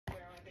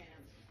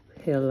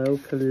Hello,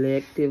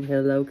 collective.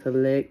 Hello,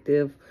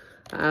 collective.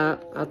 I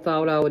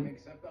thought I would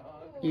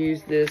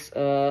use this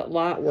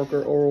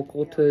Lightworker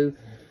Oracle to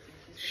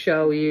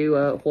show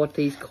you what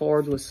these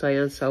cards were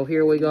saying. So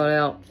here we got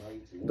out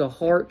the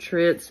Heart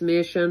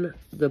Transmission,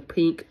 the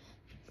pink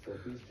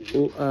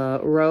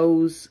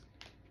Rose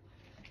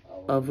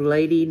of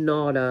Lady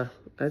Nada.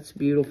 That's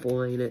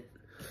beautiful, ain't it?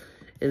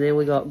 And then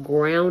we got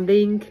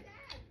Grounding,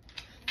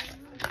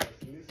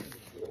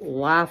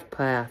 Life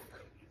Path.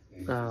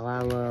 Oh, I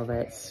love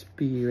that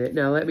spirit.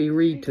 Now, let me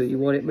read to you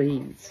what it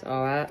means,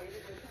 all right?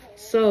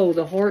 So,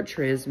 the heart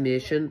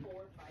transmission,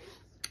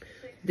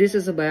 this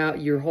is about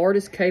your heart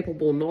is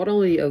capable not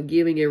only of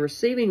giving and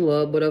receiving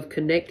love, but of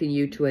connecting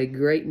you to a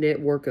great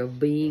network of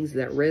beings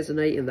that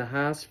resonate in the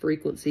highest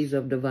frequencies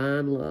of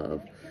divine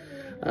love.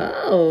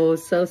 Oh,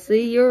 so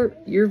see,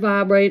 you're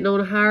vibrating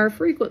on a higher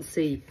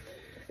frequency.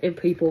 And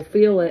people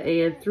feel it,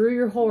 and through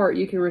your heart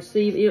you can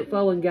receive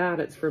info and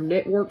guidance from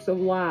networks of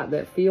light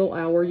that fill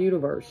our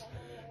universe.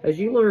 As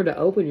you learn to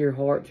open your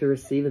heart to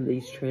receiving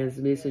these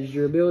transmissions,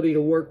 your ability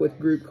to work with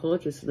group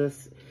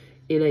consciousness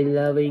in a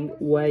loving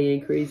way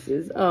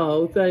increases.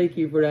 Oh, thank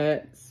you for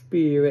that,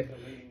 Spirit.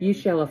 You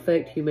shall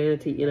affect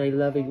humanity in a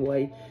loving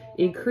way,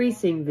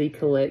 increasing the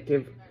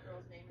collective,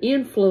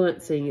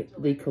 influencing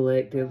the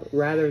collective,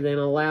 rather than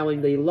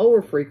allowing the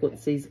lower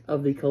frequencies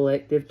of the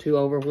collective to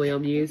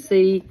overwhelm you.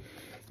 See,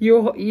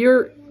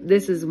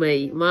 this is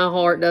me. My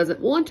heart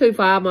doesn't.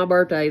 125, my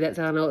birthday. That's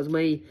how I know it's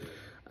me.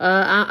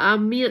 I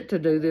meant to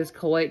do this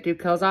collective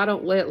because I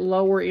don't let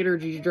lower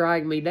energies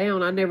drag me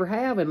down. I never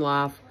have in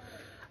life.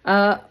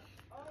 I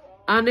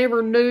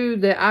never knew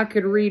that I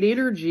could read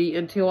energy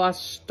until I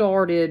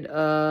started.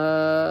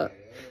 Until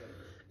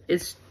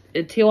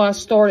I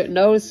started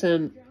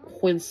noticing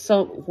when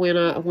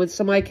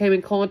somebody came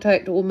in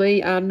contact with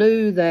me, I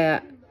knew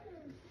that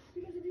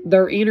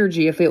their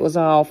energy, if it was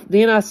off.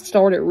 Then I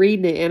started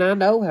reading it, and I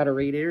know how to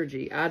read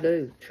energy. I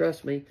do.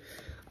 Trust me.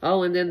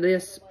 Oh, and then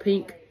this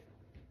pink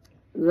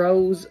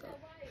rose,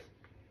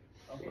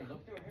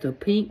 the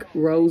pink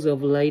rose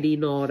of Lady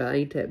Nada.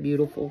 Ain't that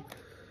beautiful?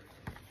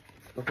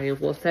 Okay, and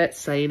what that's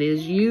saying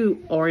is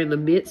you are in the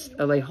midst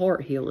of a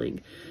heart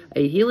healing.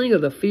 A healing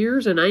of the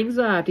fears and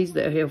anxieties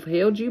that have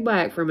held you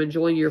back from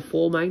enjoying your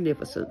full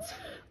magnificence.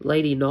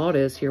 Lady Nada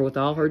is here with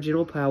all her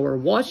gentle power,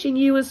 washing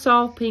you in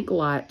soft pink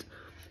light.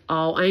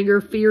 All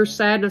anger, fear,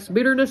 sadness,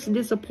 bitterness,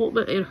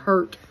 disappointment, and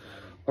hurt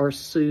are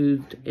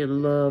soothed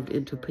and loved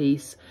into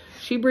peace.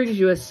 She brings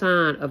you a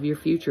sign of your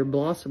future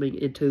blossoming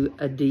into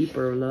a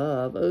deeper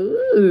love.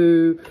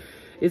 Ooh,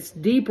 it's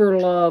deeper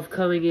love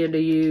coming into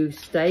you.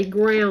 Stay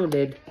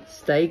grounded.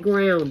 Stay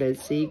grounded.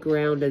 See,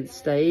 grounded.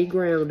 Stay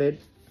grounded.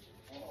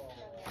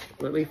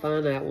 Let me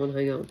find that one.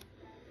 Hang on.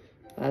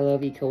 I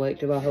love you,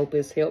 collective. I hope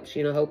this helps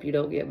you, and I hope you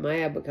don't get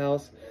mad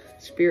because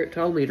Spirit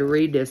told me to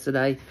read this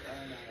today.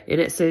 And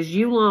it says,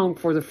 you long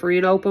for the free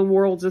and open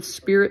worlds of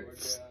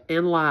spirits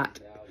and light,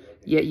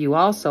 yet you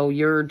also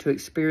yearn to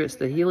experience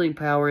the healing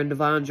power and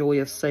divine joy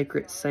of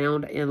sacred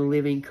sound and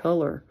living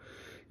color.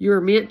 You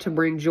are meant to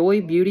bring joy,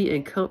 beauty,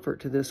 and comfort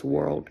to this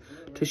world,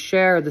 to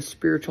share the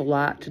spiritual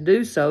light. To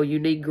do so, you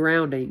need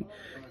grounding.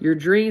 Your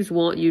dreams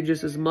want you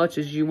just as much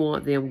as you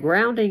want them.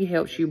 Grounding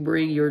helps you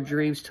bring your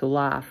dreams to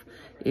life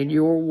in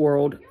your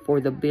world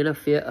for the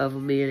benefit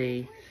of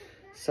many.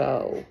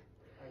 So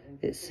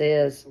it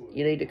says,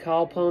 you need to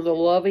call upon the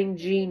loving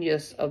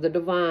genius of the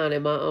divine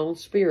and my own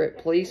spirit.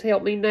 Please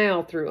help me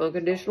now through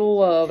unconditional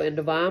love and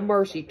divine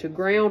mercy to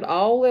ground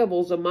all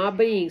levels of my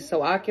being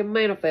so I can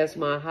manifest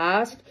my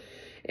highest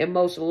and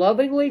most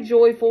lovingly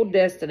joyful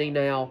destiny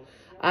now.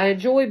 I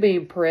enjoy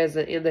being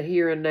present in the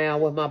here and now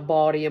with my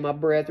body and my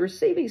breath,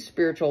 receiving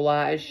spiritual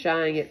light and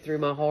shining it through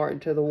my heart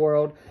into the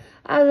world.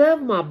 I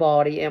love my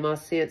body and my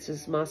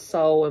senses, my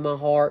soul and my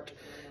heart.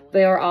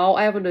 They are all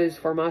avenues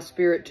for my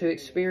spirit to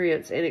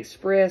experience and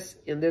express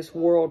in this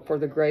world for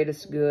the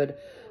greatest good.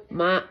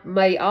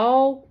 May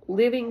all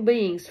living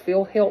beings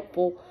feel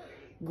helpful,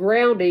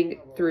 grounding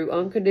through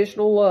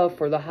unconditional love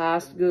for the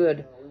highest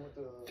good.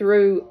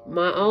 Through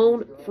my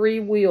own free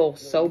will,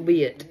 so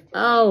be it.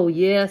 Oh,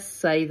 yes,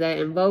 say that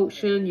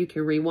invocation. You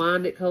can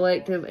rewind it,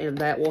 collective, and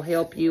that will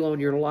help you on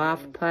your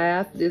life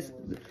path. This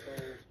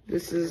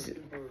is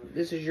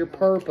your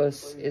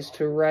purpose, is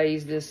to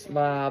raise this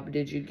vibe.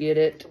 Did you get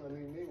it?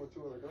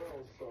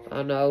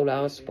 I know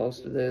I was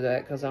supposed to do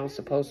that because I'm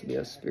supposed to be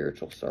a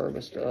spiritual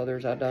service to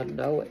others. I don't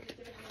know it.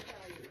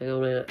 Hang on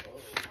a minute.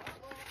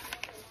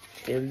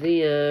 And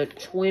then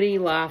 20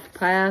 life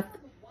path.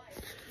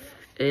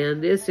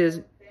 And this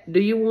is,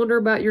 do you wonder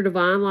about your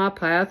divine life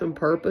path and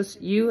purpose?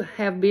 You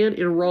have been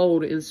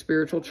enrolled in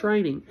spiritual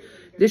training.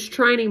 This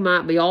training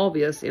might be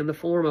obvious in the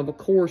form of a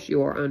course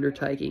you are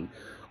undertaking,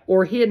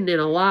 or hidden in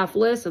a life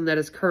lesson that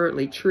is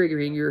currently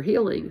triggering your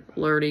healing,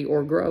 learning,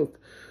 or growth.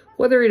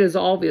 Whether it is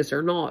obvious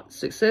or not,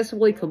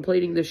 successfully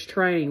completing this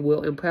training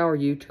will empower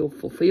you to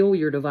fulfill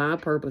your divine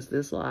purpose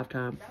this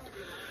lifetime.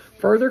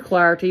 Further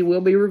clarity will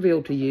be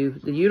revealed to you.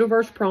 The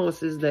universe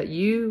promises that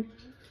you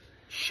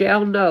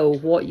shall know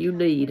what you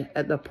need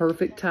at the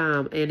perfect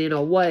time and in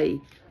a way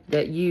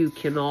that you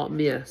cannot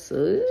miss.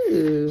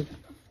 Ooh.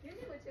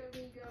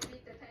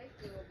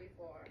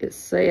 It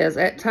says,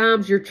 at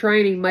times your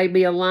training may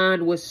be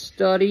aligned with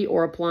study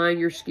or applying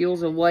your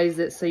skills in ways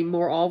that seem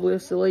more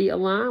obviously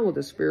aligned with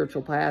the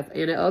spiritual path.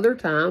 And at other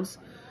times,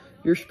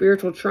 your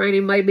spiritual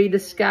training may be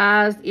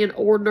disguised in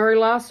ordinary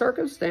life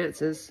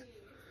circumstances.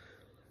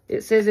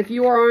 It says, if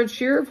you are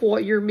unsure of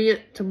what you're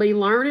meant to be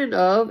learning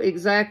of,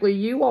 exactly,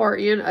 you are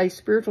in a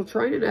spiritual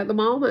training at the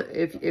moment.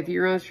 If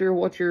you're unsure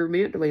what you're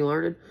meant to be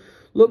learning,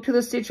 look to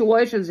the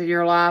situations in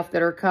your life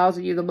that are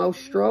causing you the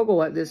most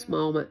struggle at this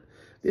moment.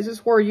 This is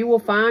where you will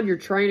find your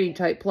training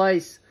take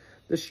place.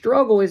 The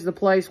struggle is the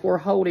place where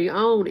holding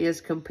on is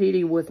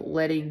competing with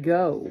letting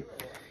go.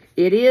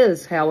 It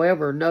is,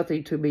 however,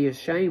 nothing to be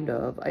ashamed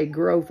of, a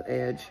growth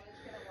edge,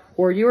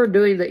 where you are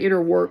doing the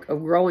inner work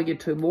of growing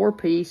into more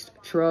peace,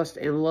 trust,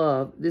 and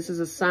love. This is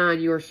a sign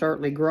you are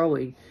certainly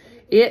growing.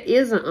 It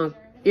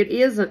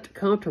isn't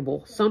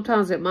comfortable.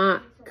 Sometimes it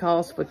might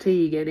cause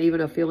fatigue and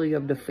even a feeling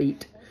of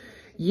defeat.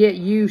 Yet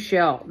you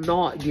shall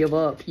not give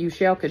up. You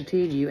shall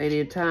continue, and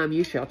in time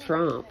you shall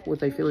triumph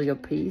with a feeling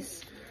of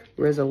peace,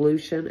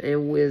 resolution,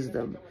 and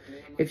wisdom.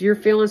 If you're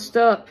feeling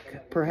stuck,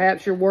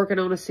 perhaps you're working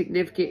on a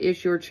significant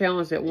issue or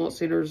challenge that won't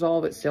seem to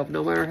resolve itself,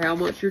 no matter how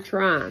much you're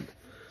trying,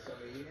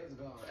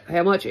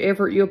 how much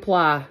effort you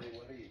apply.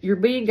 You're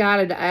being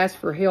guided to ask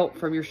for help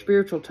from your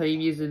spiritual team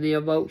using the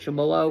evocation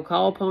below.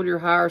 Call upon your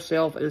higher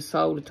self and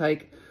soul to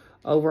take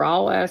over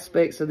all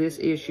aspects of this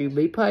issue.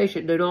 Be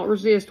patient. Do not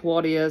resist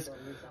what is,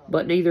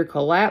 but neither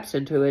collapse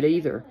into it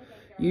either.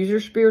 Use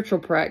your spiritual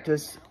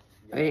practice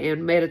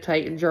and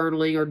meditate and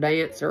journaling or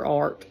dance or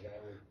art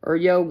or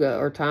yoga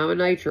or time in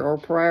nature or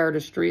prayer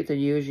to strengthen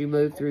you as you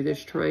move through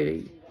this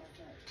training.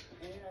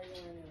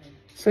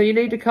 So you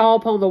need to call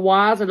upon the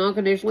wise and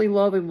unconditionally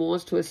loving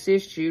ones to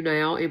assist you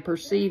now in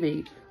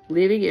perceiving,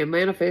 living, and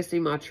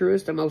manifesting my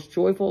truest and most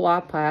joyful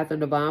life path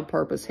and divine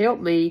purpose. Help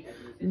me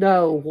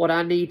know what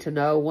I need to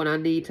know when I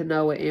need to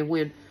know it,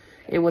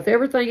 and with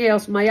everything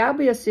else, may I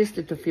be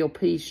assisted to feel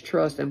peace,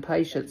 trust, and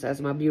patience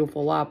as my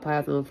beautiful life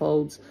path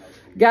unfolds.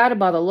 Guided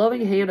by the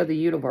loving hand of the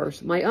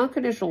universe, may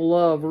unconditional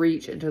love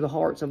reach into the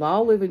hearts of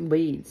all living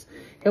beings,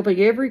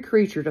 helping every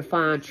creature to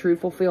find true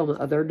fulfillment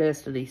of their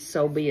destiny.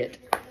 So be it.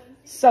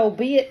 So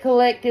be it,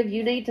 collective.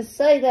 You need to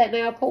say that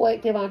now,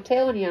 collective. I'm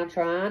telling you, I'm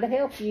trying to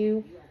help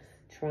you.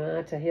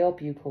 Trying to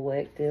help you,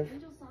 collective.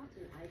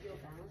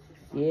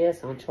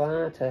 Yes, I'm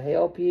trying to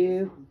help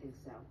you.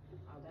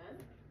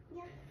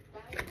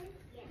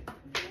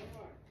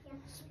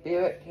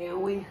 Spirit,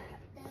 can we?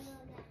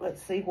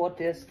 Let's see what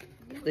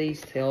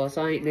these tell us.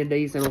 I ain't did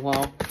these in a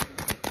while.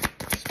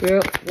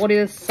 Spirit, what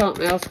is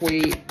something else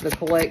the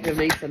collective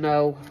needs to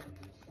know?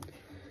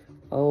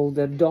 Oh,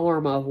 the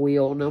Dharma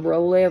wheel, number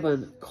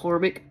 11,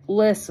 karmic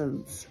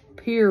lessons,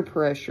 peer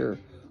pressure,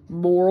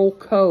 moral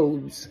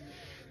codes.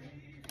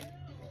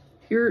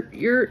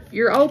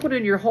 You're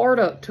opening your heart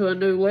up to a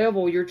new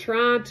level. You're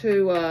trying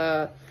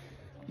to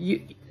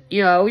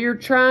you're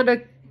trying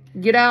to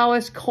get all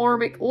this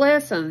karmic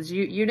lessons.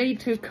 You need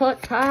to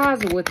cut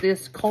ties with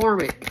this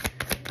karmic,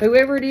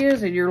 whoever it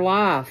is in your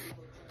life.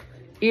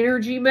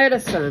 Energy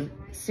medicine,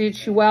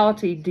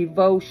 sensuality,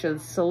 devotion,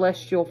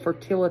 celestial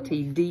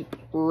fertility, deep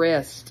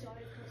rest.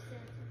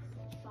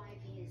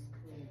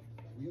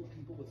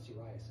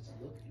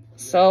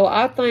 So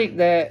I think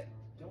that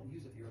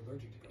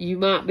you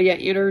might be an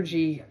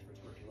energy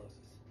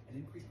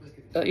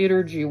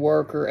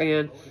worker,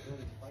 and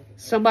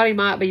somebody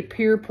might be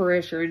peer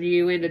pressuring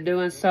you into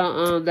doing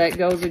something that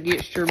goes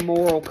against your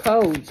moral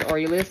codes. Are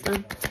you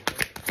listening?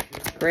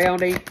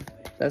 Grounding.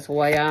 That's the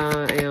way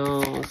I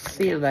am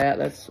seeing that.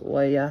 That's the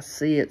way I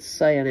see it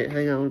saying it.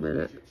 Hang on a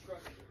minute.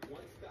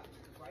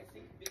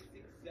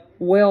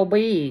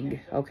 Well-being.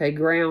 Okay,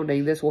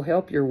 grounding. This will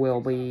help your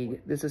well-being.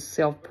 This is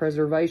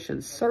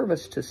self-preservation,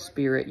 service to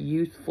spirit,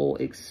 youthful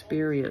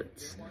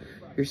experience.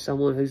 You're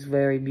someone who's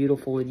very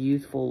beautiful and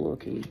youthful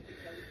looking.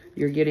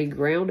 You're getting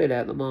grounded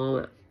at the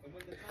moment.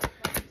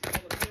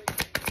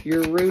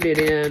 You're rooted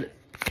in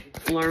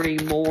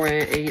learning more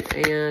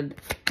and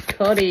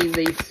cutting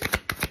these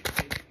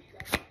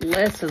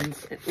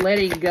lessons,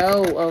 letting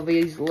go of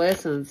these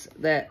lessons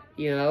that,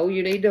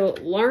 you need to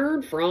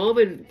learn from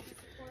and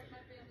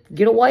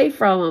get away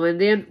from them. And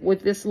then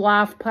with this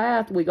life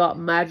path, we got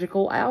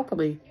magical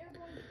alchemy.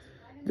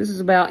 This is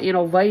about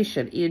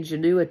innovation,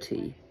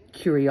 ingenuity,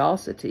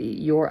 curiosity.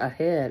 You're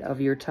ahead of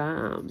your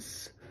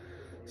times.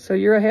 So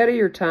you're ahead of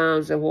your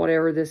times, and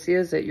whatever this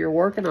is that you're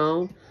working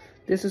on,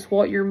 this is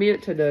what you're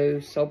meant to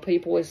do. So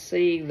people are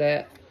seeing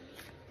that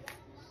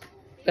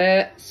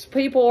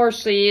people are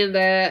seeing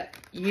that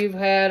you've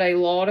had a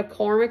lot of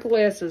karmic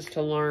lessons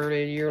to learn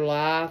in your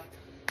life.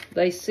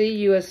 They see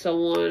you as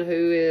someone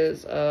who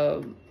is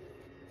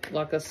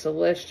like a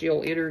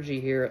celestial energy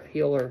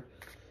healer.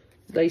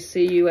 They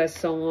see you as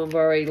someone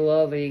very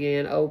loving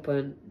and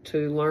open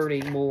to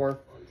learning more.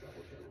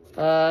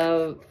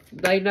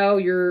 They know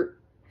you're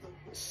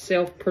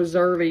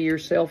self-preserving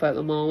yourself at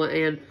the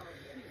moment,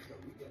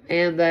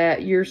 and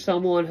that you're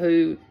someone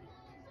who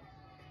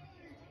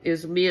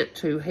is meant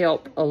to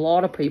help a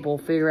lot of people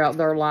figure out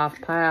their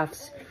life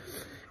paths.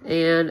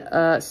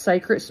 And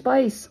sacred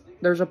space,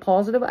 there's a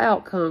positive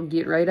outcome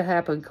getting ready to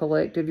happen,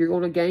 collective. You're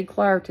going to gain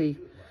clarity.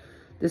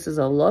 This is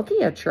a lucky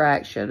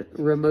attraction,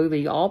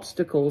 removing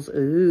obstacles.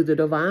 Ooh, the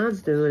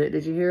divine's doing it.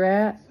 Did you hear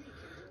that?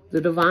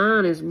 The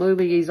divine is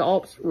moving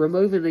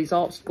removing these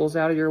obstacles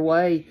out of your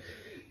way.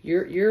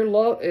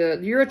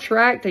 You're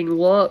attracting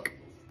luck.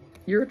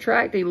 You're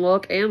attracting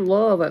luck and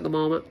love at the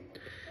moment.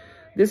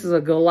 This is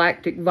a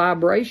galactic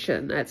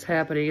vibration that's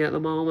happening at the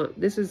moment.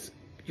 This is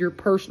your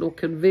personal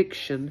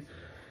conviction,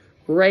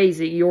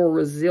 raising your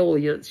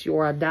resilience.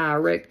 You're a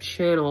direct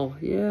channel.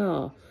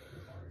 Yeah.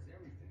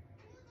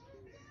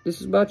 This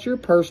is about your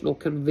personal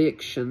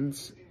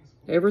convictions.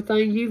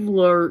 Everything you've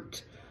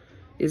learned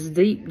is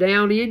deep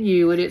down in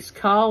you, and it's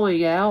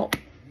calling out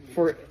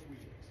for,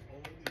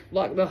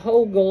 like, the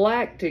whole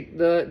galactic,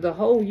 the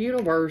whole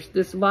universe,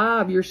 this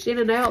vibe. You're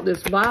sending out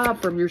this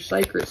vibe from your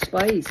sacred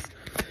space.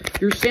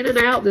 You're sending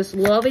out this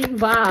loving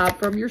vibe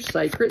from your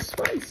sacred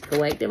space,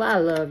 collective. I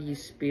love you,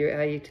 spirit.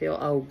 How you tell?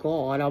 Oh,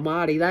 God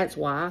almighty. That's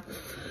why.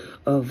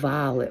 A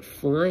violet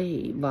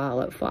flame,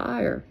 violet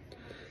fire.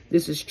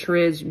 This is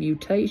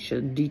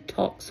transmutation,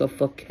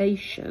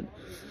 detoxification,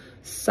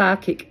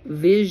 psychic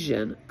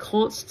vision,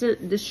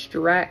 constant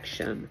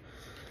distraction.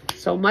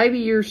 So maybe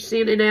you're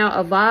sending out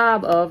a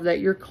vibe of that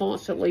you're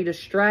constantly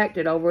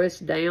distracted over this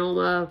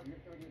down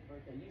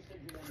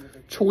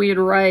twin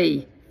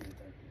ray.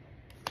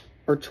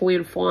 Or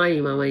twin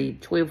flame,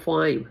 twin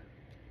flame.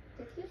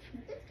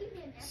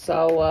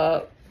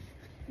 So,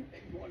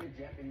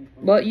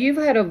 but you've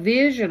had a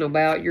vision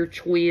about your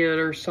twin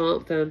or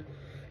something.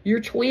 Your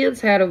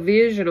twins had a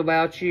vision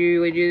about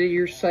you and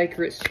your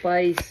sacred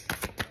space.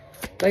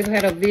 They've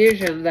had a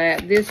vision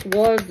that this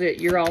was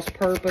your all's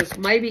purpose.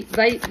 Maybe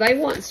they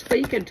weren't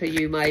speaking to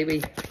you,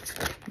 maybe.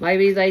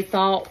 Maybe they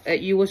thought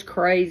that you was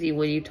crazy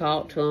when you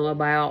talked to them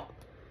about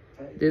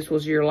this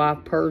was your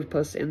life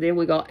purpose. And then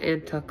we got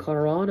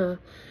Antakarana.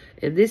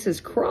 And this is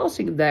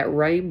crossing that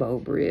rainbow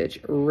bridge.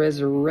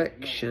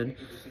 Resurrection.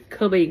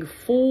 Coming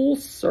full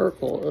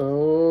circle.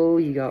 Oh,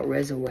 you got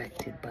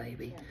resurrected,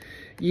 baby.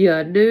 You're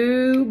a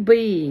new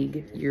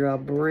being. You're a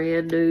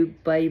brand new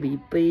baby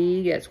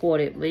being. That's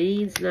what it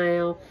means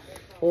now.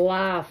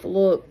 Life.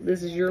 Look,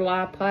 this is your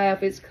life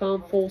path. It's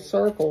come full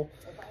circle.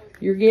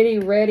 You're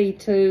getting ready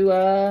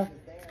to...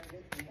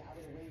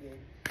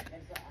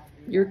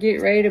 You're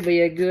getting ready to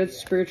be a good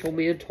spiritual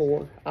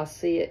mentor. I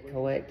see it,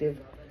 collective.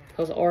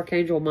 Because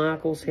Archangel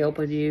Michael's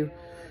helping you.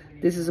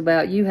 This is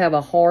about you have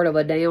a heart of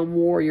a damn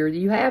warrior.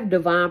 You have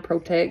divine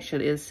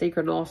protection and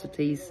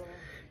synchronicities.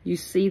 You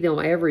see them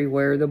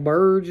everywhere. The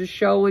birds are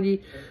showing you.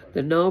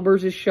 The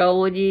numbers are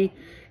showing you.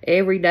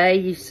 Every day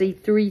you see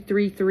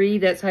 333.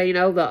 That's how you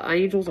know the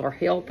angels are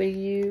helping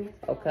you.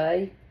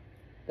 Okay?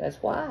 That's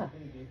why.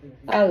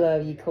 I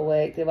love you,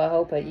 collective. I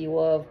hope that you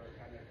love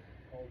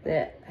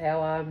that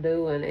how I'm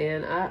doing.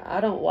 And I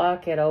don't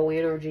like that old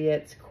energy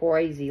that's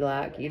crazy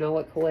like. You know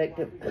what,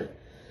 collective?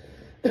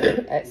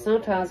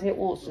 Sometimes it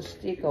wants to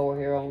stick over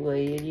here on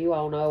me. And you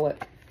all know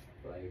it.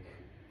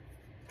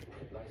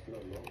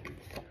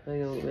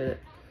 Hang on a minute.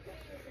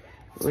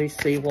 Let me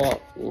see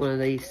what one of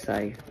these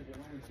say.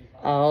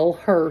 Oh,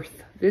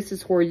 hearth. This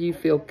is where you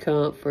feel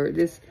comfort.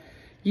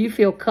 You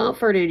feel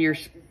comfort in your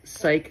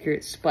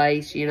sacred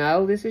space, you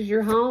know. This is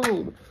your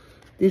home.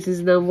 This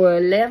is number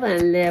 11,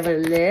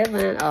 11,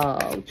 11.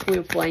 Oh,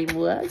 twin flame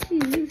loves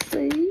you,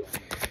 see.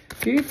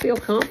 Do you feel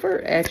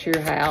comfort at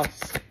your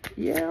house?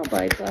 Yeah,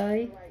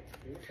 baby.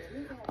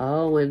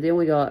 Oh, and then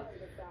we got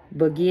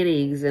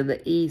beginnings in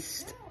the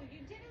east.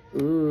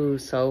 Ooh,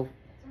 so...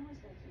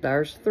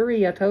 There's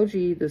 3. I told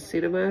you the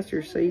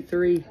Cinemaster see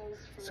 3.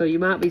 So you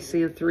might be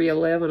seeing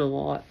 311 a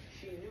lot.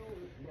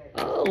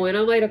 Oh, and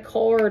I made a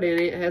card and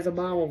it has a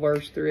Bible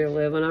verse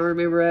 311. I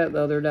remember that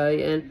the other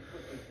day. And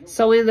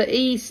so in the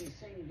East,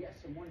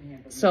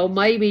 so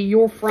maybe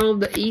you're from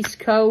the East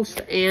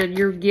Coast and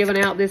you're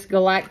giving out this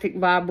galactic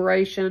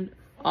vibration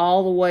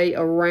all the way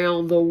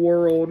around the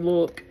world.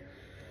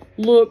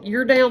 Look,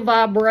 your damn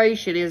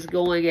vibration is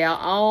going out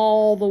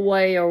all the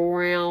way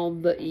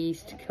around the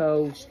East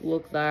Coast.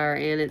 Look there,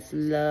 and it's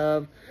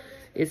love.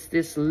 It's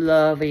this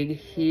loving,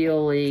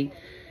 healing.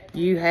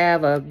 You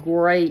have a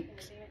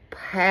great,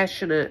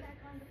 passionate,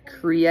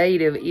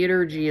 creative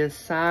energy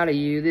inside of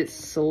you that's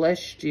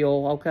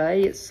celestial,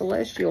 okay? It's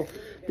celestial.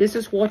 This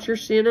is what you're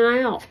sending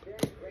out.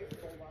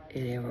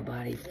 And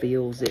everybody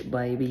feels it,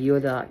 baby. You're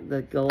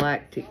the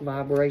galactic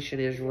vibration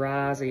is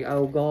rising.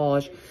 Oh,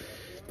 gosh.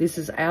 This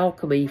is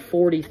alchemy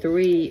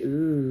 43.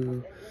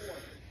 Ooh.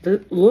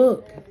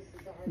 Look.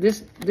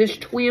 This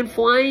twin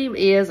flame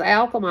is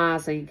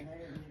alchemizing.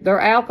 They're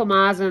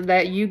alchemizing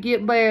that you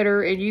get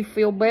better and you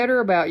feel better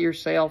about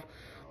yourself.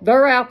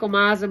 They're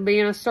alchemizing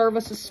being a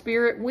service of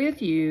spirit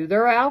with you.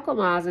 They're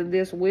alchemizing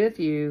this with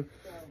you.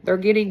 They're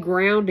getting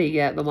grounding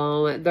at the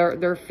moment.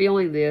 They're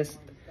feeling this.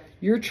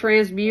 You're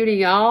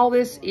transmuting all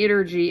this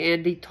energy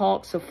and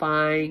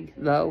detoxifying,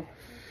 though.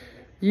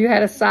 You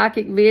had a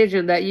psychic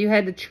vision that you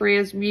had to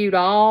transmute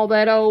all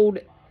that old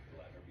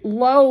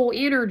low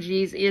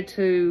energies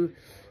into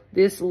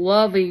this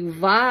loving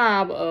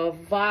vibe of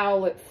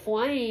violet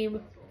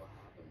flame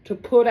to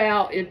put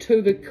out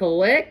into the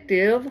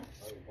collective.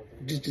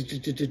 This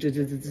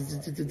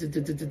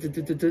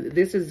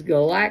is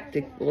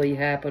galactically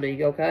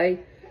happening, okay?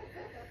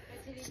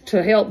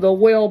 To help the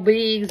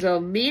well-beings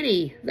of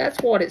many.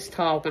 That's what it's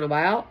talking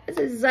about. That's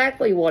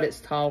exactly what it's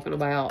talking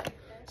about.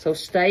 So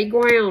stay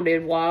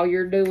grounded while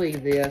you're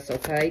doing this,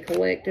 okay,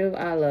 collective?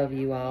 I love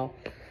you all.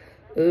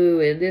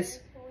 Ooh, and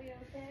this,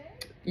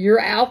 you're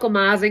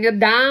alchemizing a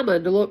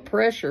diamond to look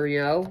pressure,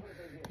 you know.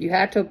 You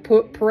have to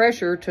put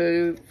pressure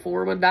to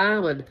form a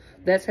diamond.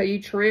 That's how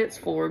you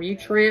transform. You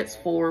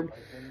transform.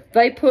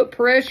 They put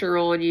pressure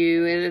on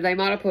you, and they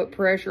might have put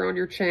pressure on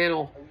your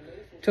channel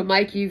to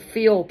make you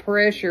feel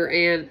pressure.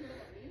 And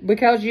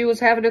because you was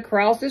having to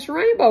cross this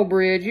rainbow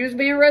bridge, you was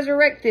being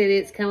resurrected.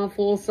 It's coming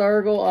full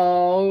circle.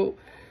 Oh,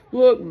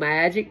 look,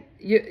 magic.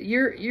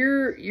 You're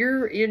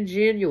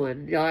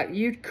ingenuine. Like,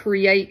 you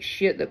create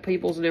shit that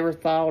people's never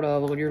thought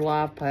of on your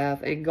life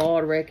path, and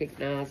God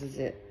recognizes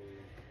it.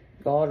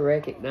 God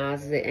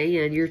recognizes it,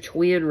 and your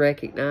twin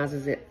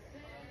recognizes it.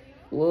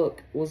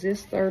 Look, was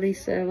this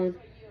 37?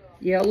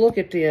 Yeah, look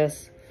at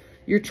this.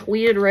 Your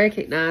twin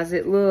recognizes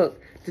it.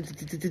 Look.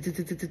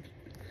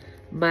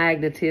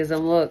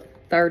 Magnetism, look.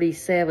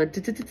 37.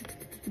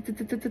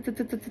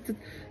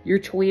 Your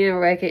twin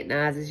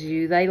recognizes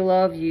you. They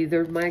love you.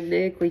 They're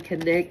magnetically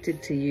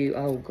connected to you.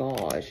 Oh,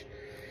 gosh.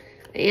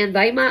 And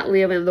they might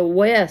live in the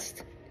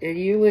West, and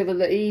you live in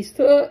the East.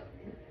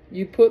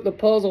 You put the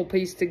puzzle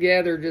piece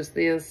together just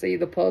then. See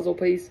the puzzle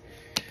piece?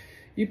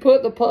 You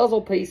put the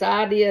puzzle piece.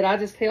 I did. I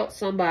just helped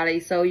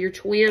somebody. So your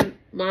twin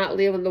might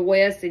live in the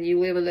West and you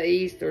live in the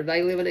East, or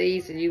they live in the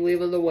East and you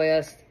live in the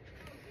West.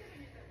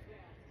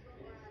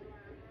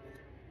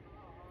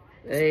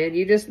 And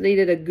you just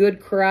needed a good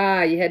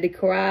cry. You had to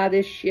cry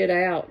this shit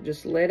out.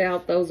 Just let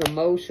out those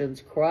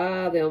emotions.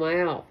 Cry them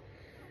out.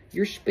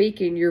 You're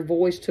speaking your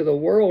voice to the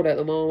world at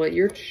the moment.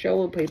 You're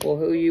showing people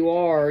who you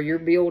are. You're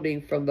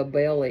building from the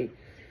belly.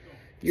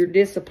 You're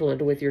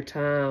disciplined with your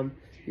time.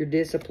 You're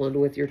disciplined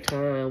with your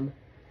time.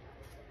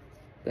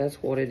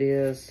 That's what it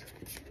is.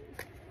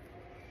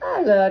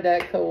 I love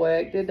that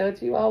collected.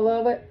 Don't you all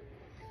love it?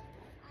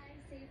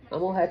 I'm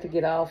going to have to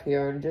get off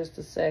here in just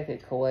a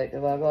second,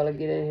 collective. I got to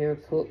get in here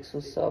and cook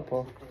some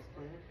supper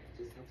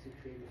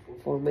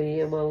for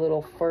me and my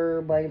little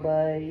fur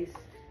babies.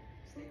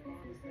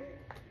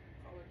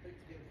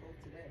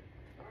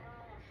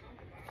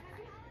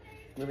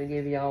 Let me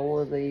give y'all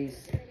one of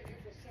these.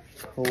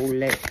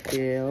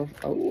 Collective.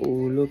 Oh,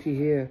 looky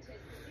here.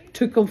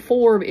 To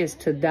conform is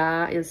to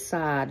die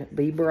inside.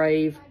 Be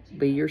brave.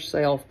 Be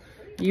yourself.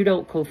 You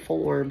don't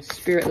conform.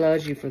 Spirit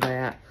loves you for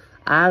that.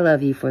 I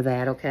love you for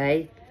that,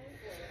 okay?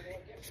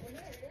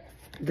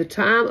 The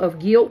time of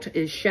guilt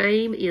and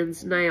shame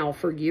ends now.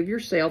 Forgive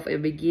yourself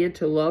and begin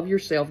to love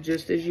yourself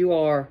just as you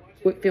are.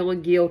 Quit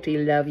feeling guilty.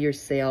 Love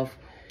yourself.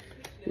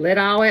 Let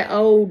all that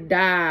old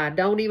die.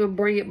 Don't even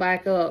bring it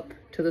back up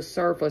to the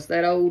surface.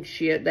 That old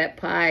shit, that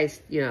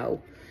past, you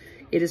know.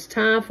 It is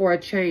time for a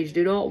change.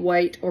 Do not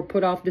wait or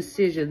put off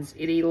decisions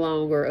any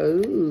longer.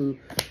 Ooh,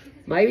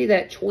 maybe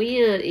that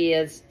twin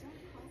is,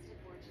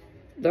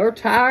 they're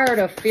tired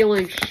of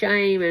feeling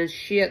shame and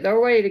shit. They're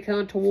ready to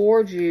come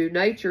towards you.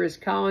 Nature is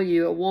calling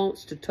you. It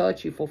wants to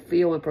touch you,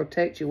 fulfill, and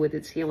protect you with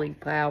its healing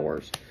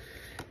powers.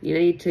 You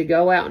need to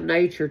go out in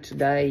nature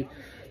today,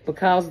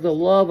 because the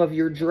love of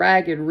your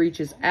dragon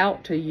reaches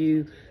out to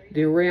you.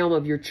 The realm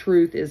of your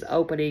truth is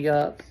opening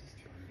up.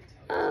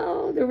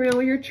 Oh, the realm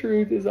of your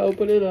truth is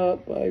opening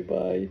up.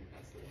 Bye-bye.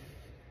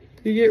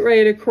 You get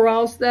ready to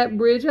cross that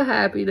bridge of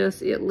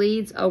happiness. It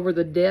leads over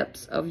the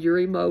depths of your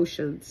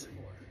emotions.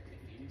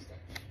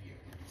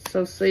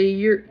 So see,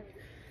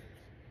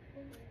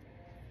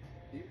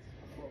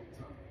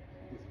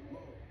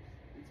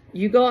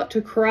 you got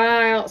to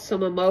cry out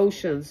some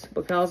emotions,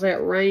 because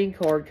that rain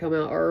card come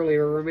out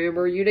earlier.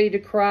 Remember, you need to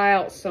cry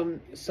out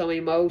some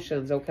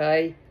emotions,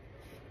 okay?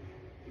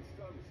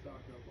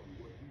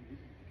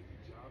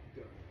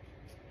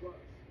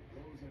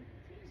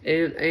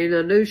 And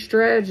a new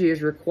strategy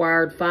is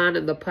required,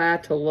 finding the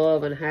path to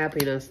love and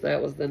happiness.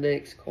 That was the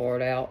next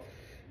card out.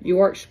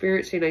 You are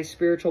experiencing a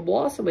spiritual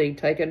blossoming.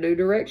 Take a new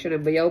direction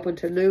and be open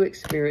to new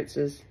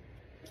experiences.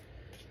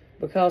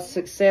 Because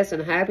success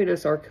and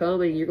happiness are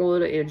coming. You're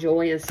going to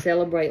enjoy and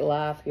celebrate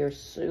life here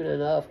soon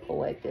enough,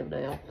 collective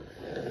now.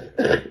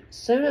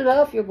 Soon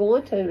enough, you're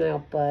going to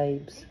now,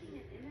 babes.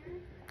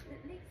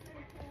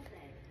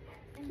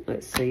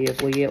 Let's see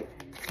if we get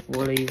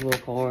one of these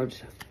little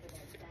cards.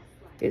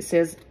 It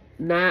says,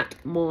 Night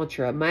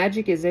Mantra.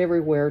 Magic is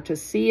everywhere. To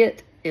see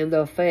it and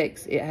the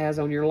effects it has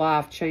on your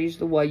life, change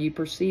the way you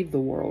perceive the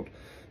world.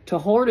 To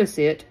harness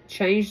it,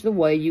 change the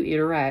way you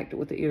interact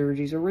with the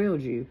energies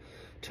around you.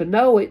 To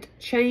know it,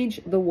 change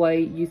the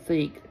way you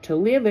think. To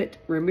live it,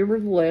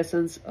 remember the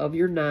lessons of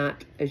your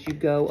night as you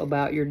go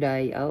about your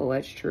day. Oh,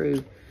 that's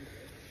true.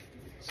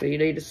 So you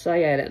need to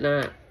say it at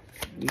night.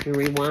 You can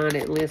rewind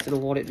it and listen to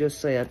what it just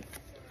said.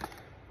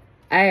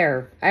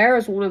 Air. Air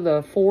is one of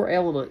the 4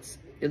 elements.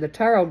 In the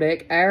tarot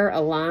deck, air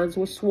aligns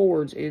with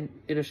swords. In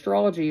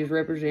astrology is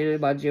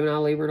represented by Gemini,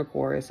 Libra, and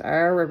Aquarius.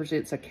 Air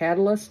represents a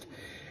catalyst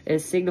and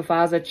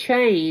signifies a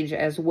change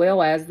as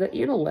well as the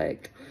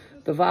intellect.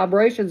 The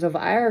vibrations of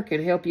air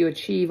can help you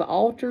achieve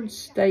altered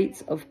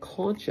states of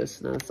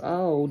consciousness.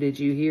 Oh, did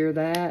you hear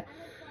that?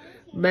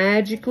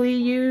 Magically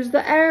use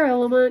the air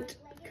element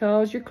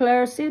because you're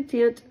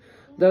clairsentient.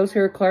 Those who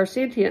are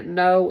clairsentient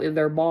know in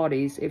their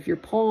bodies. If your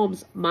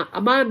palms,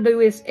 mine do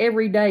this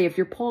every day. If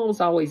your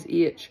palms always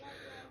itch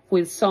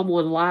when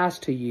someone lies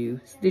to you,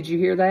 did you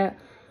hear that?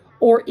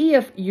 Or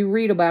if you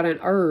read about an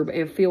herb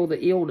and feel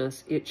the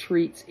illness it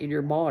treats in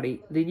your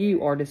body, then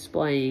you are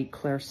displaying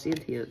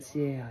clairsentience.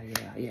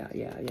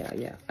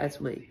 Yeah. That's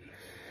me.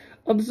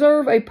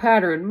 Observe a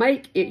pattern.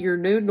 Make it your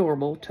new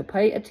normal to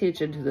pay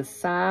attention to the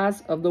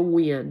size of the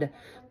wind,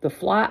 the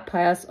flight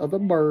paths of the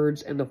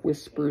birds, and the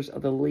whispers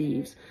of the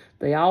leaves.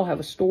 They all have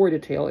a story to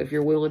tell if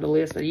you're willing to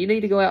listen. You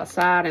need to go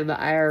outside in the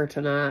air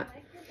tonight.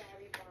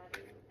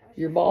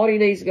 Your body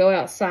needs to go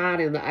outside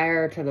in the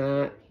air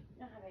tonight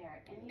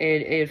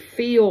and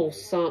feel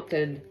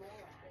something.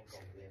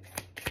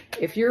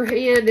 If your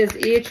hand is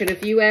itching,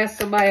 if you ask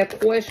somebody a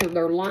question,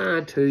 they're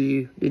lying to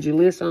you. Did you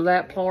listen to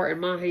that part?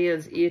 And my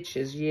hand's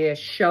itches. Yes.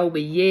 Show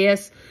me.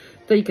 Yes.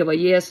 Think of a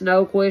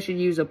yes-no question.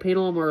 Use a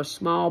pendulum or a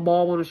small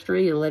ball on a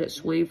string and let it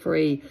swing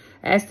free.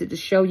 Ask it to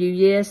show you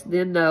yes,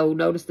 then no.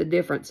 Notice the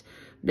difference.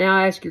 Now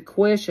ask your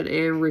question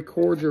and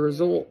record your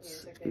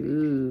results.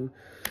 Ooh.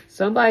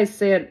 Somebody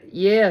said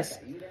yes.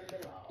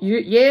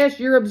 Yes,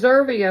 you're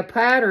observing a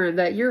pattern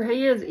that your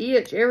hands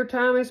itch every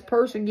time this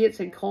person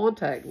gets in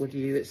contact with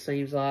you, it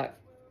seems like.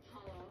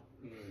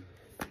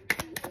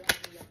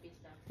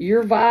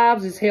 Your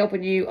vibes is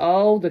helping you.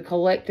 Oh, the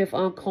collective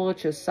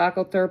unconscious.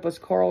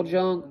 Psychotherapist Carl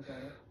Jung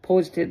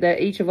posited that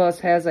each of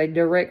us has a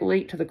direct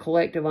link to the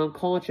collective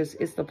unconscious.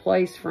 It's the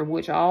place from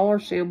which all our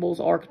symbols,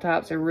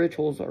 archetypes, and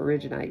rituals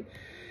originate.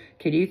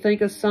 Can you think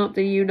of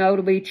something you know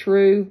to be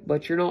true,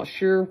 but you're not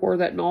sure where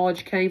that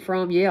knowledge came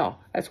from? Yeah,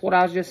 that's what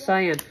I was just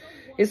saying.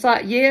 It's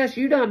like, yes,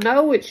 you don't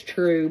know it's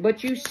true,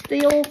 but you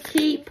still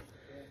keep.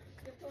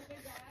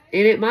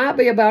 And it might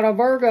be about a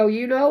Virgo.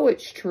 You know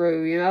it's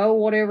true, you know,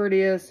 whatever it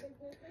is.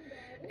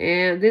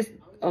 And this,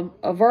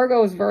 a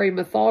Virgo is very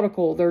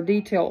methodical. They're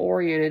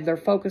detail-oriented. They're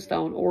focused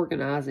on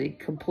organizing,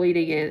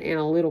 completing, and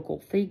analytical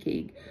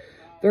thinking.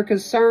 They're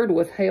concerned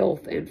with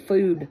health and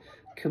food,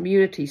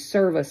 community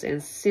service,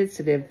 and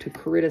sensitive to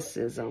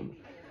criticism.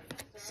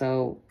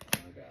 So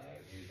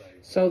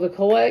the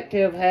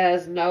collective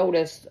has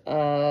noticed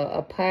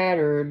a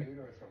pattern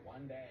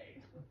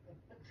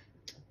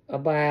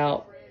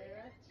about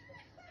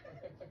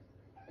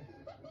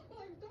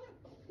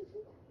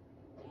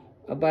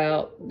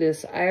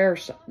this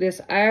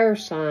air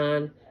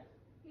sign.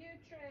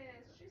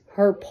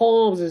 Her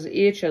palms is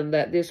itching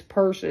that this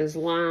person is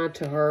lying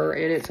to her,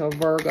 and it's a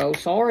Virgo.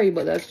 Sorry,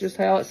 but that's just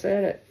how it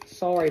said it.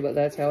 Sorry, but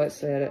that's how it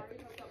said it.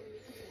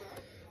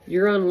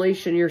 You're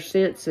unleashing your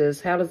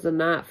senses. How does the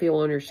night feel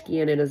on your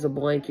skin? It is a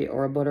blanket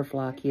or a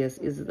butterfly kiss.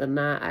 Is it the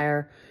night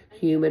air?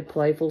 Humid,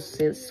 playful,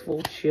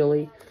 sensual,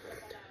 chilly.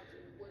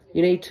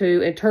 You need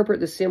to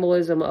interpret the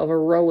symbolism of a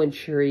rowan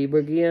tree.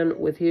 Begin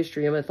with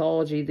history and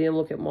mythology, then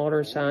look at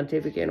modern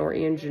scientific and or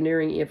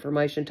engineering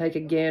information. Take a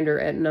gander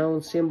at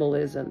known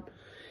symbolism.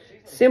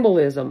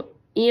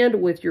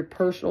 End with your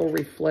personal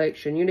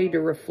reflection. You need to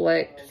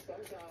reflect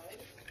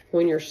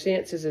when your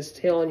senses is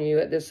telling you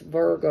that this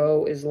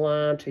Virgo is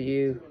lying to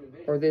you,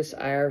 or this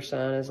air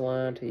sign is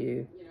lying to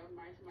you.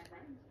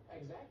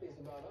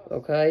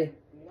 Okay?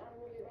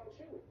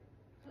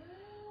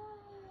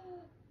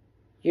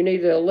 You need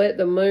to let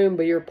the moon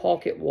be your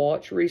pocket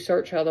watch.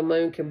 Research how the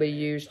moon can be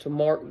used to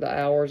mark the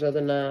hours of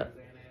the night.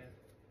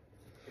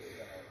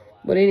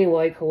 But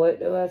anyway,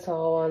 collective, that's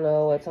all I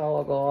know. That's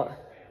all I got.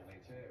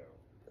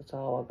 That's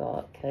all I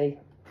got, okay?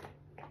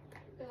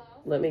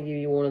 Let me give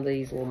you one of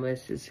these little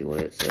messages, see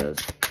what it says.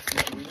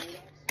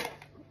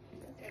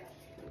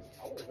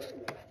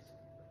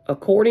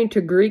 According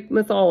to Greek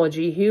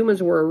mythology,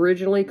 humans were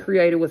originally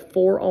created with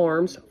 4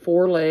 arms,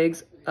 4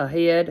 legs, a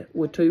head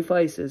with 2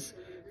 faces.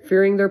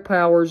 Fearing their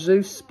power,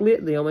 Zeus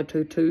split them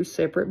into 2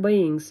 separate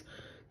beings,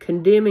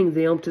 condemning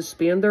them to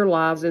spend their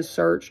lives in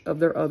search of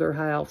their other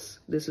halves.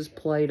 This is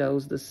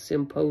Plato's The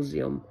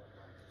Symposium.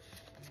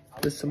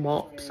 The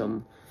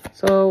Synopsum.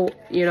 So,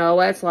 you know,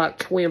 that's like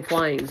twin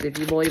flames, if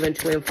you believe in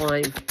twin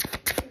flames.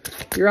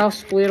 You're all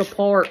split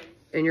apart,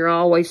 and you're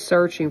always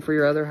searching for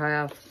your other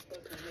half.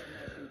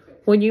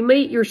 When you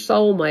meet your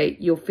soulmate,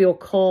 you'll feel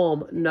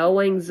calm.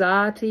 No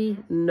anxiety,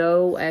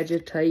 no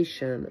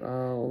agitation.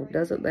 Oh,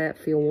 doesn't that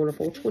feel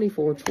wonderful?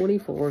 24,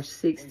 24,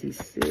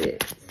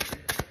 66.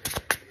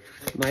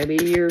 Maybe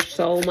your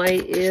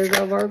soulmate is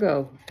a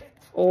Virgo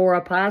or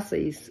a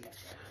Pisces.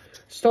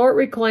 Start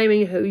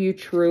reclaiming who you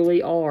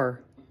truly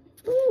are.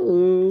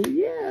 Ooh,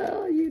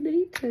 yeah, you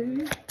need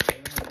to.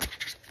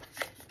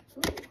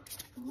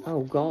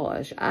 Oh,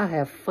 gosh. I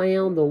have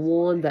found the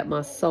one that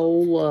my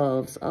soul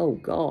loves. Oh,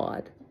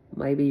 God.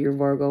 Maybe your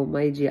Virgo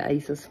made you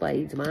Ace of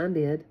Spades. Mine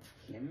did.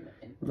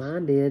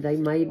 Mine did. They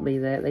made me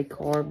that. They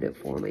carved it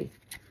for me.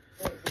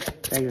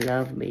 They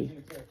love me.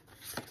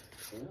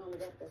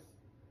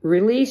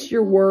 Release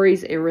your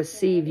worries and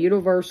receive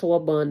universal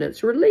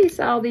abundance. Release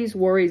all these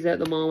worries at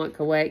the moment,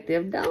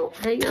 collective. Don't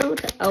hang on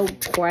to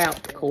old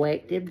crap,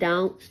 collective.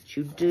 Don't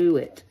you do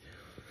it.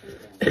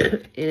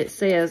 And it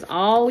says,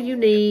 all you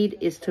need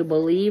is to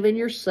believe in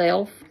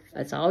yourself.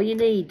 That's all you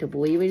need, to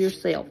believe in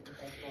yourself.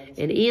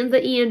 And in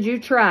the end, you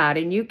tried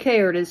and you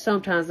cared, and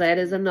sometimes that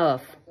is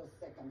enough.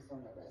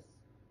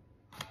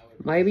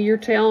 Maybe you're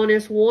telling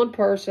this one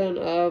person,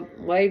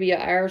 maybe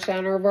an air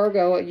sign or a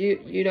Virgo,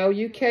 you know,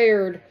 you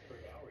cared.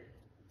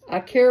 I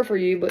care for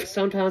you, but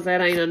sometimes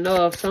that ain't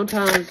enough.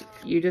 Sometimes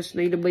you just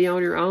need to be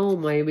on your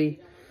own, maybe.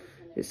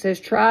 It says,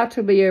 try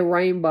to be a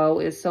rainbow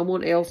in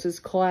someone else's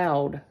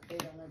cloud.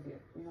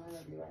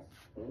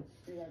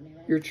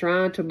 You're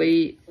trying to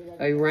be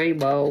a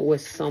rainbow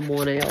with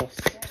someone else.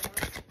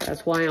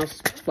 That's why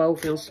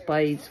both them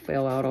spades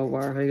fell out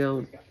over there. Hang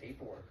on.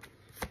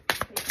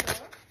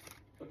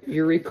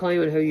 You're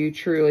reclaiming who you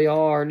truly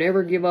are.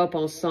 Never give up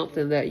on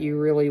something that you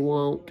really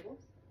want.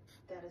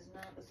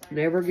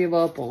 Never give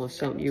up on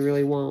something you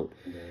really want.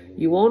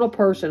 You want a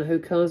person who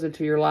comes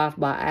into your life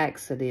by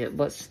accident,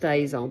 but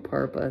stays on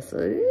purpose.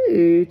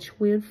 Ooh,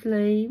 twin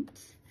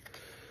flames.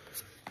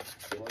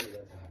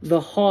 The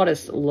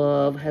hottest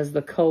love has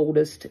the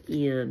coldest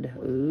end.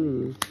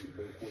 Ooh.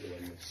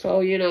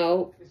 So, you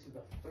know,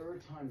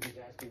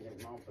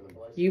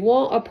 you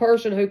want a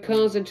person who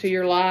comes into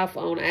your life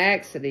on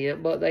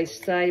accident, but they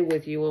stay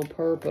with you on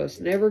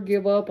purpose. Never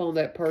give up on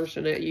that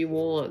person that you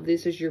want.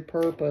 This is your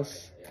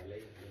purpose.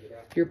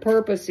 Your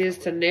purpose is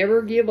to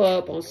never give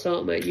up on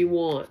something that you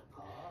want.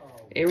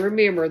 And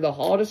remember, the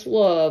hottest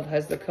love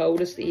has the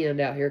coldest end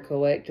out here,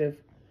 collective.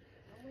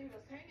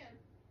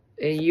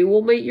 And you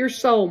will meet your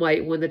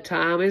soulmate when the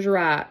time is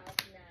right.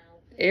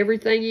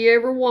 Everything you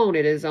ever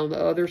wanted is on the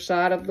other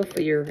side of the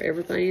fear.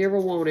 Everything you ever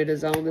wanted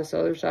is on this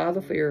other side of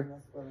the fear.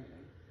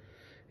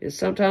 And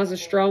sometimes the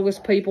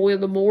strongest people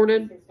in the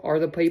morning are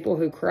the people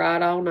who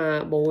cried all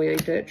night. Boy,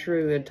 ain't that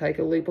true. And take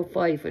a leap of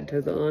faith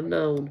into the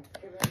unknown.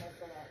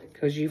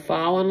 Because you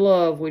fall in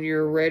love when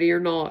you're ready or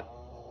not.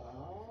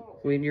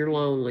 When you're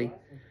lonely.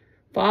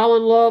 Fall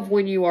in love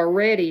when you are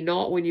ready,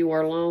 not when you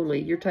are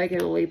lonely. You're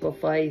taking a leap of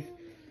faith.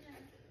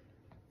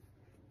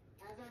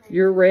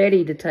 You're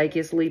ready to take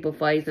this leap of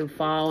faith and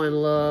fall in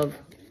love.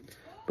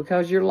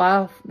 Because your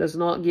life does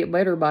not get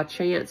better by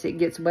chance. It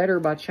gets better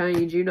by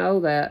change. You know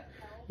that.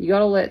 You got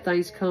to let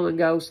things come and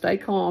go. Stay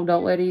calm.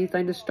 Don't let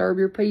anything disturb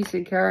your peace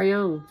and carry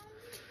on.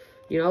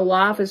 You know,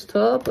 life is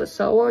tough, but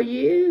so are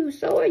you.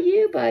 So are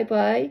you,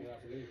 baby.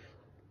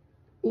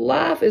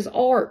 Life is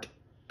art.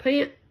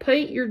 Paint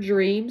your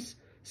dreams.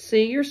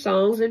 Sing your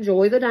songs.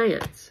 Enjoy the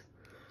dance.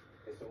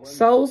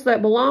 Souls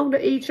that belong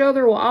to each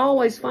other will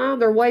always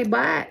find their way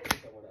back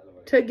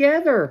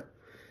together.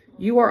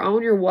 You are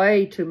on your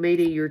way to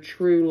meeting your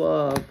true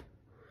love.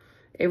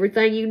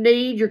 Everything you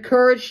need, your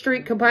courage,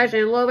 strength,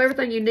 compassion, and love,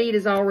 everything you need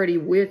is already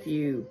with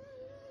you.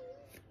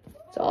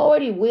 It's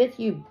already with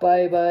you,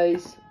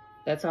 babies.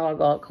 That's all I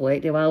got,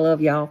 collective. I love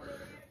y'all.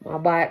 My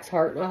back's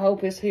hurting. I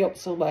hope this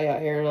helps somebody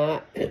out here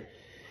tonight.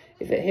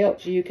 If it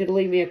helps you, you could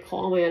leave me a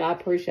comment. I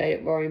appreciate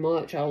it very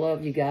much. I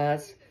love you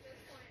guys.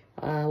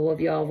 I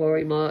love y'all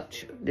very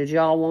much. Did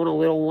y'all want a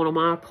little one of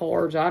my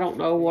cards? I don't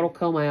know what'll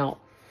come out.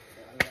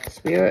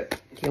 Spirit,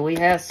 can we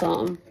have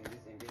something?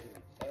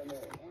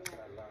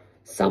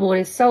 Someone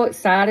is so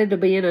excited to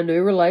be in a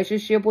new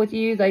relationship with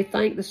you. They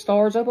thank the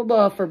stars up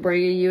above for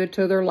bringing you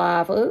into their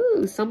life.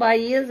 Ooh,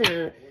 somebody is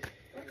in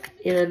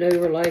a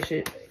new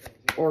relationship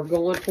or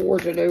going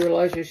towards a new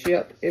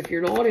relationship. If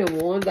you're not in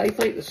one, they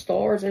thank the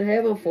stars in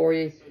heaven for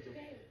you.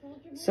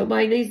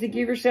 Somebody needs to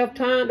give yourself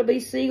time to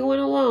be single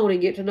and alone and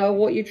get to know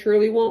what you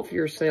truly want for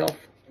yourself.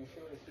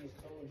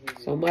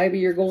 So maybe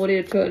you're going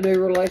into a new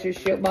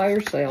relationship by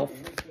yourself.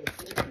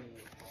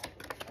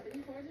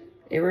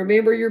 And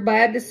remember, your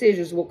bad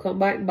decisions will come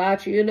back and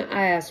bite you in the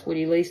ass when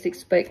you least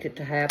expect it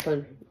to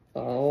happen.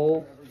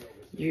 Oh,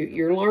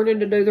 you're learning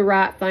to do the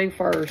right thing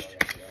first.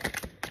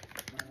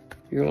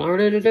 You're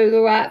learning to do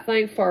the right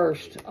thing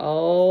first.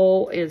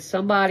 Oh, and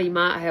somebody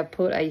might have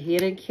put a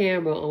hidden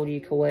camera on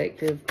you,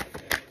 collective.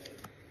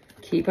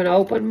 Keep an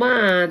open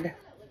mind.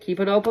 Keep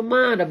an open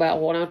mind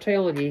about what I'm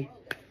telling you.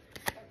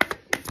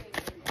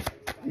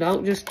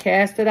 Don't just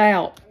cast it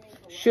out.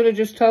 Should have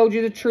just told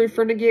you the truth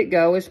from the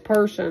get-go.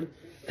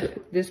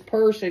 This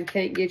person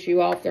can't get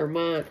you off their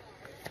mind.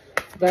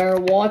 They're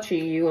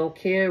watching you on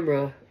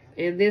camera.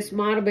 And this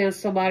might have been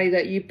somebody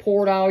that you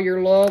poured all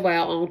your love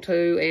out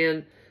onto,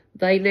 and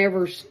they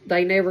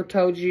never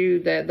told you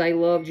that they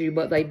loved you,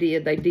 but they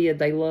did. They did.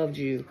 They loved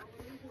you.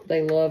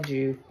 They loved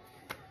you.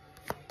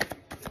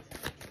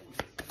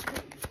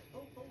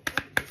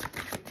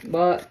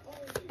 But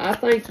I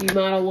think you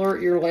might have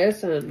learned your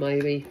lesson,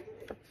 maybe.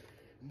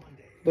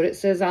 But it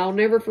says, I'll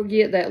never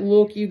forget that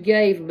look you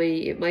gave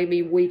me. It made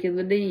me weak in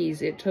the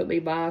knees. It took me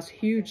by a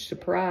huge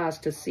surprise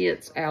to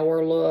sense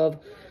our love,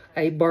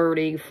 a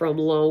burning from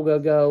long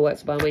ago.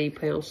 That's by me,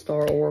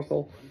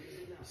 Pamsstaroracle.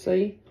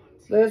 See?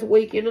 There's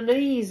weak in the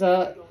knees.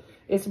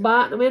 It's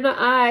biting them in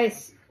the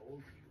ice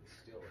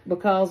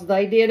because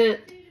they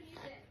didn't.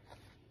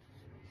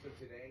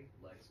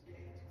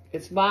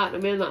 It's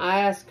biting them in the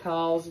ass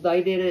because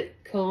they didn't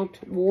come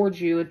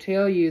towards you and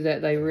tell you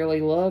that they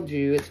really loved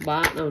you. It's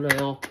biting them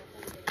now.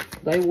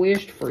 They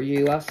wished for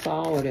you. I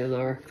saw it in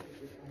there.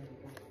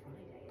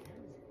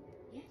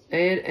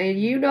 And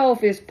you know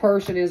if this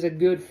person is a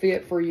good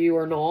fit for you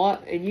or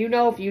not. And you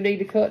know if you need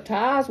to cut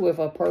ties with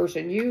a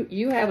person.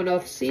 You have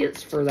enough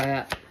sense for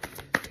that.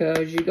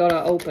 Because you got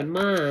an open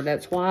mind.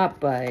 That's why,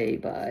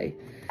 baby.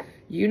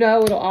 You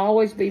know it'll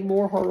always be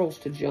more hurdles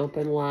to jump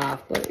in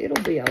life, but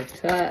it'll be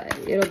okay.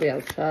 It'll be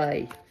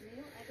okay.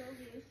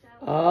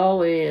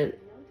 Oh, and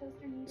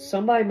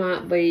somebody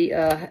might be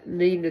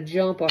needing to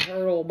jump a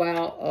hurdle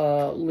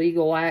about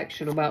legal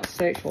action, about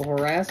sexual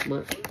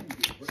harassment.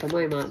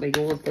 Somebody might be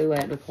going through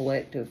that in a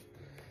collective.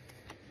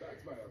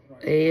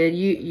 And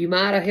you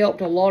might have helped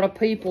a lot of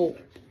people.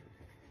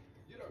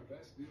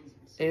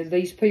 And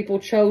these people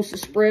chose to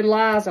spread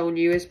lies on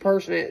you. This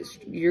person that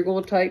you're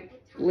going to take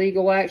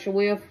legal action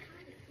with.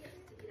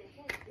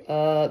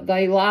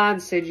 They lied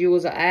and said you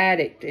was an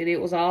addict, and it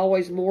was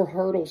always more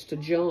hurdles to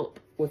jump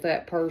with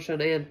that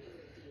person, and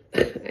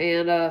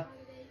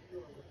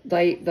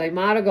they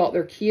might have got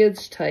their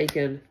kids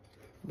taken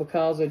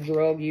because of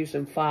drug use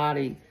and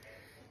fighting.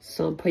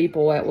 Some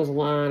people that was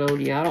lying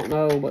on you, I don't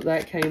know, but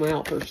that came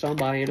out for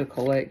somebody in a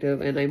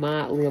collective, and they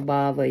might live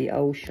by the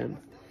ocean.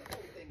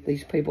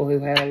 These people who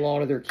had a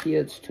lot of their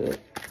kids took.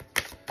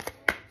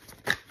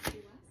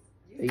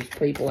 These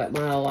people that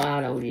might have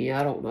lied on you,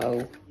 I don't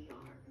know.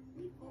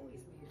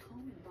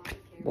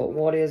 But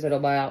what is it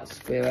about,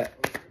 Spirit?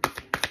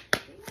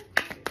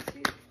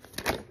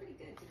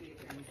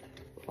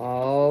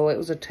 Oh, it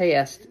was a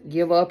test.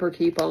 Give up or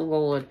keep on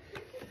going.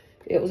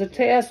 It was a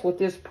test with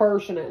this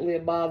person that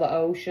lived by the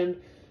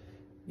ocean.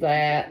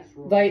 That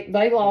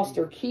they lost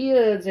their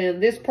kids,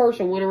 and this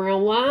person went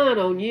around lying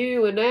on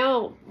you, and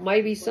now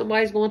maybe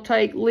somebody's going to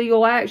take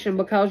legal action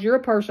because you're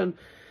a person.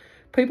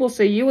 People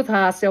see you with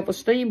high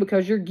self-esteem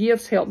because your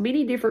gifts help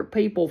many different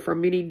people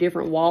from many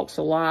different walks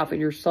of life,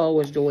 and your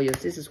soul is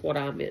joyous. This is what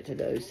I'm meant to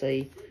do,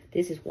 see?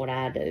 This is what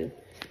I do.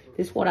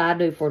 This is what I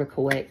do for the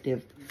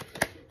collective.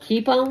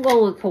 Keep on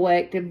going,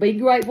 collective. Be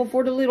grateful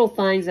for the little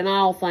things and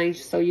all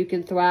things so you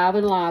can thrive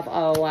in life.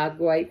 Oh, I'm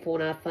grateful,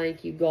 and I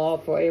thank you,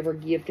 God, for every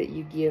gift that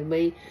you give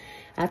me.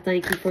 I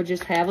thank you for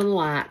just having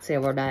lights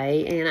every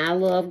day. And I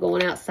love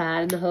going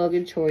outside and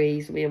hugging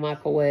trees, me and my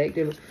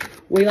collective.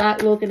 We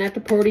like looking at the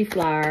pretty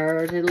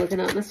flowers and looking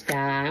up in the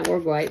sky. And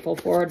we're grateful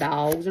for our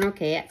dogs and our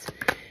cats.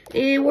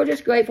 And we're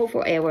just grateful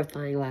for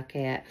everything like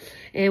that.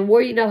 And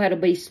we know how to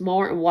be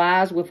smart and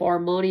wise with our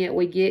money that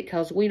we get,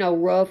 because we know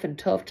rough and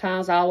tough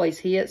times always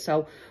hit.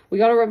 So we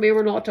got to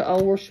remember not to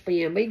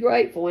overspend. Be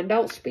grateful and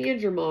don't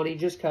spend your money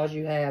just because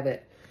you have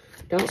it.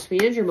 Don't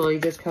spend your money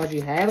just because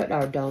you have it,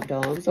 our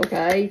dum-dums,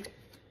 okay?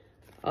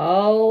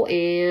 Oh,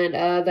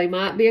 and they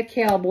might be a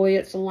cowboy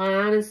that's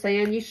lying and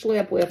saying you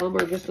slept with them,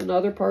 or just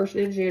another person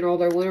in general.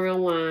 They went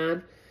around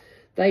lying.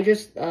 They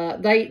just,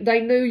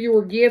 they knew you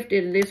were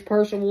gifted, and this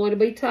person wanted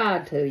to be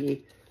tied to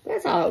you.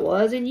 That's all it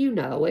was, and you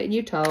know it, and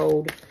you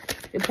told.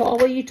 And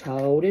probably you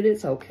told, and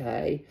it's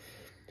okay.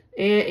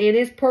 And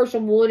this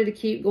person wanted to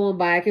keep going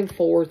back and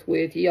forth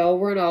with you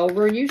over and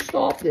over, and you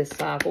stopped this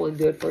cycle, and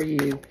good for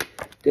you.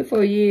 Good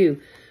for you.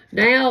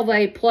 Now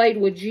they played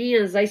with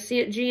jinns. They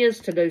sent jinns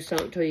to do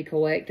something to you,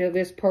 collective.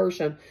 This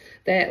person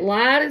that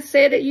lied and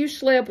said that you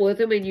slept with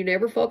them, and you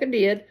never fucking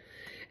did.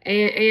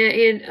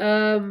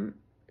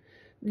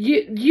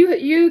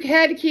 You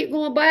had to keep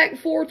going back and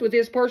forth with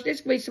this person.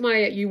 This could be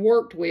somebody that you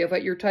worked with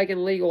that you're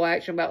taking legal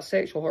action about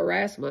sexual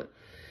harassment.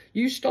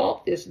 You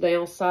stopped this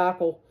down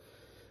cycle.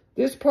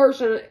 This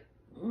person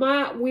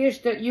might wish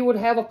that you would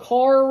have a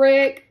car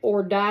wreck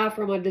or die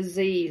from a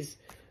disease.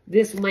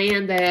 This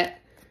man that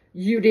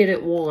you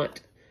didn't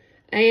want.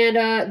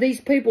 And these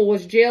people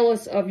was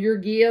jealous of your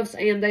gifts,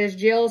 and they was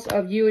jealous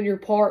of you and your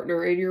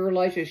partner and your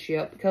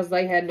relationship because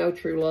they had no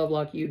true love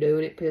like you do,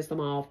 and it pissed them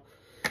off.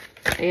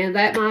 And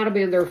that might have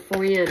been their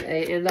friend,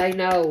 and they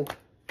know.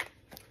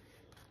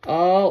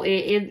 Oh,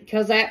 and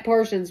because that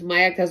person's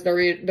mad because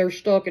they're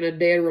stuck in a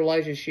dead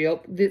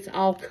relationship. It's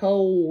all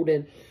cold,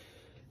 and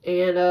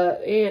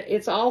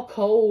it's all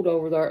cold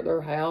over there at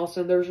their house,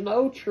 and there's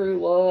no true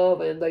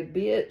love, and they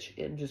bitch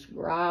and just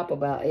gripe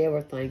about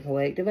everything,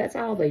 collective. That's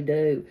all they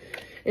do.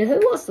 And who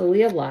wants to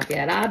live like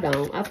that? I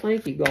don't. I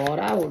thank you, God.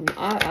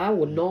 I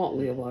would not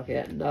live like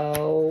that.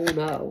 No,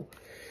 no.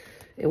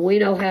 And we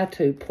know how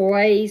to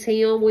praise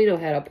Him. We know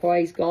how to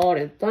praise God.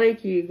 And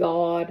thank you,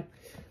 God.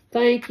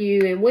 Thank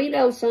you. And we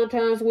know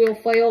sometimes we'll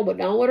fail, but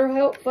don't let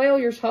our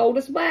failures hold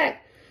us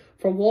back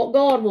from what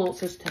God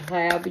wants us to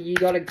have. You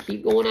got to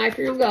keep going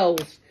after your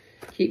goals.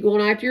 Keep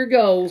going after your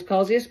goals,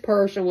 because this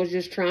person was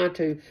just trying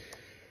to.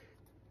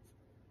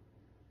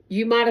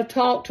 You might have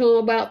talked to them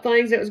about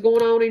things that was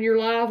going on in your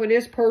life, and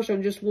this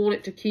person just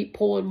wanted to keep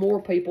pulling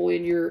more people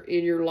in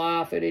your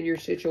life and in your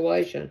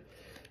situation.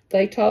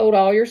 They told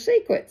all your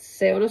secrets.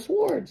 7 of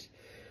Swords.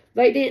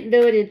 They didn't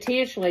do it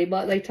intentionally,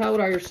 but they told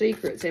our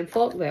secrets. And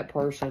fuck that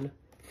person.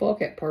 Fuck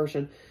that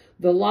person.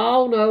 The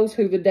law knows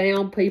who the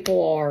down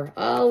people are.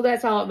 Oh,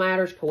 that's all that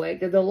matters,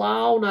 collective. The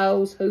law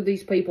knows who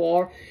these people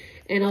are.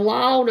 And the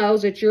law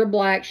knows that you're a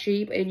black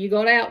sheep and you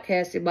got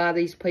outcasted by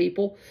these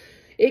people.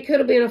 It could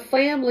have been a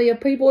family of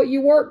people that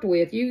you worked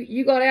with.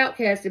 You got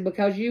outcasted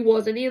because you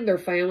wasn't in their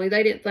family.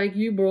 They didn't think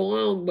you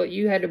belonged, but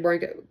you had to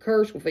break a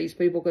curse with these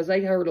people because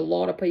they hurt a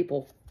lot of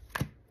people.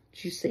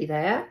 Did you see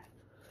that?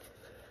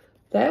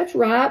 That's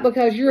right,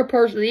 because you're a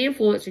person of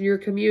influence in your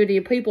community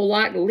and people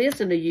like to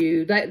listen to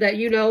you. That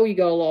you know you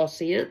got a lot of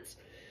sense.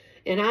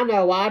 And I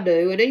know I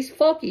do. And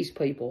fuck these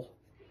people.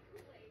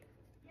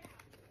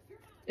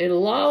 And the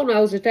law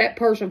knows that that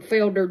person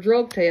failed their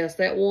drug test,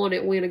 that one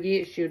that went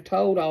against you and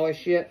told all this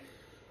shit.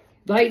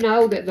 They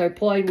know that they're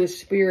playing with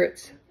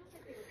spirits.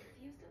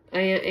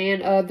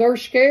 And they're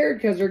scared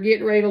because they're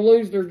getting ready to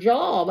lose their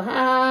job.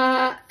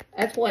 Ha!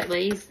 That's what it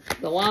means.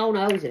 The law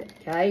knows it,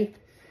 okay?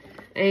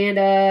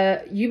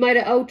 And you made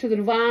an oath to the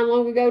divine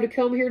long ago to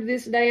come here to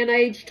this day and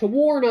age to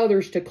warn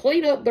others to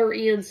clean up their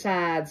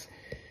insides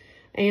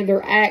and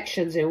their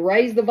actions and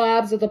raise the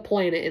vibes of the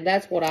planet. And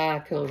that's what I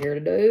come here to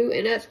do.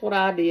 And that's what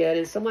I did.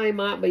 And somebody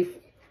might be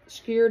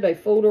scared they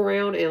fooled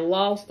around and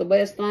lost the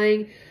best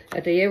thing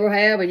that they ever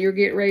have, and you're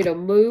getting ready to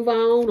move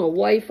on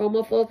away from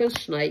a fucking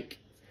snake.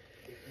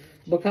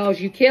 Because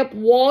you kept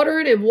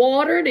watering and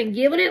watering and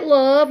giving it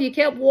love. You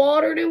kept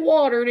watering and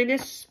watering, and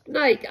this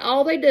snake,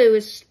 all they do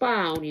is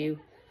spy on you.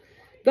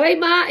 They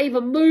might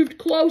even moved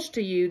close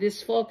to you,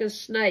 this fucking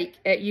snake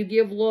that you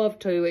give love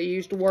to, that you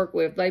used to work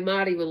with. They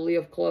might even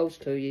live close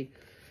to you.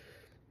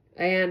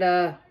 And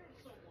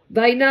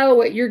they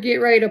know that you're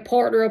getting ready to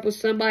partner up with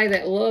somebody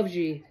that loves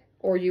you,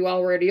 or you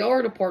already are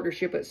in a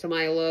partnership with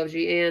somebody that loves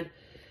you.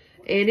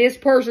 And this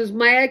person's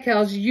mad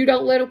because you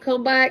don't let them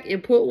come back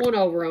and put one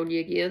over on you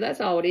again. That's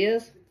all it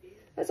is.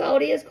 That's all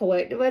it is,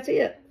 collective. That's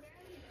it.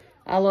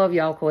 I love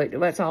y'all, collective.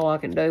 That's all I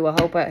can do. I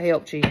hope that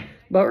helped you.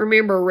 But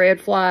remember,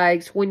 red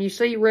flags. When you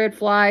see red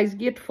flags,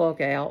 get the fuck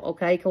out.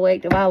 Okay,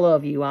 collective? I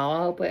love you all.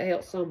 I hope it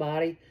helps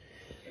somebody.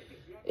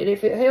 And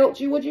if it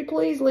helps you, would you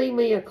please leave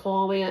me a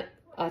comment?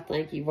 I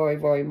thank you very,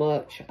 very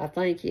much. I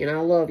thank you, and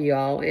I love you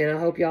all. And I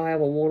hope y'all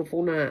have a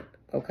wonderful night.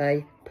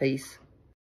 Okay? Peace.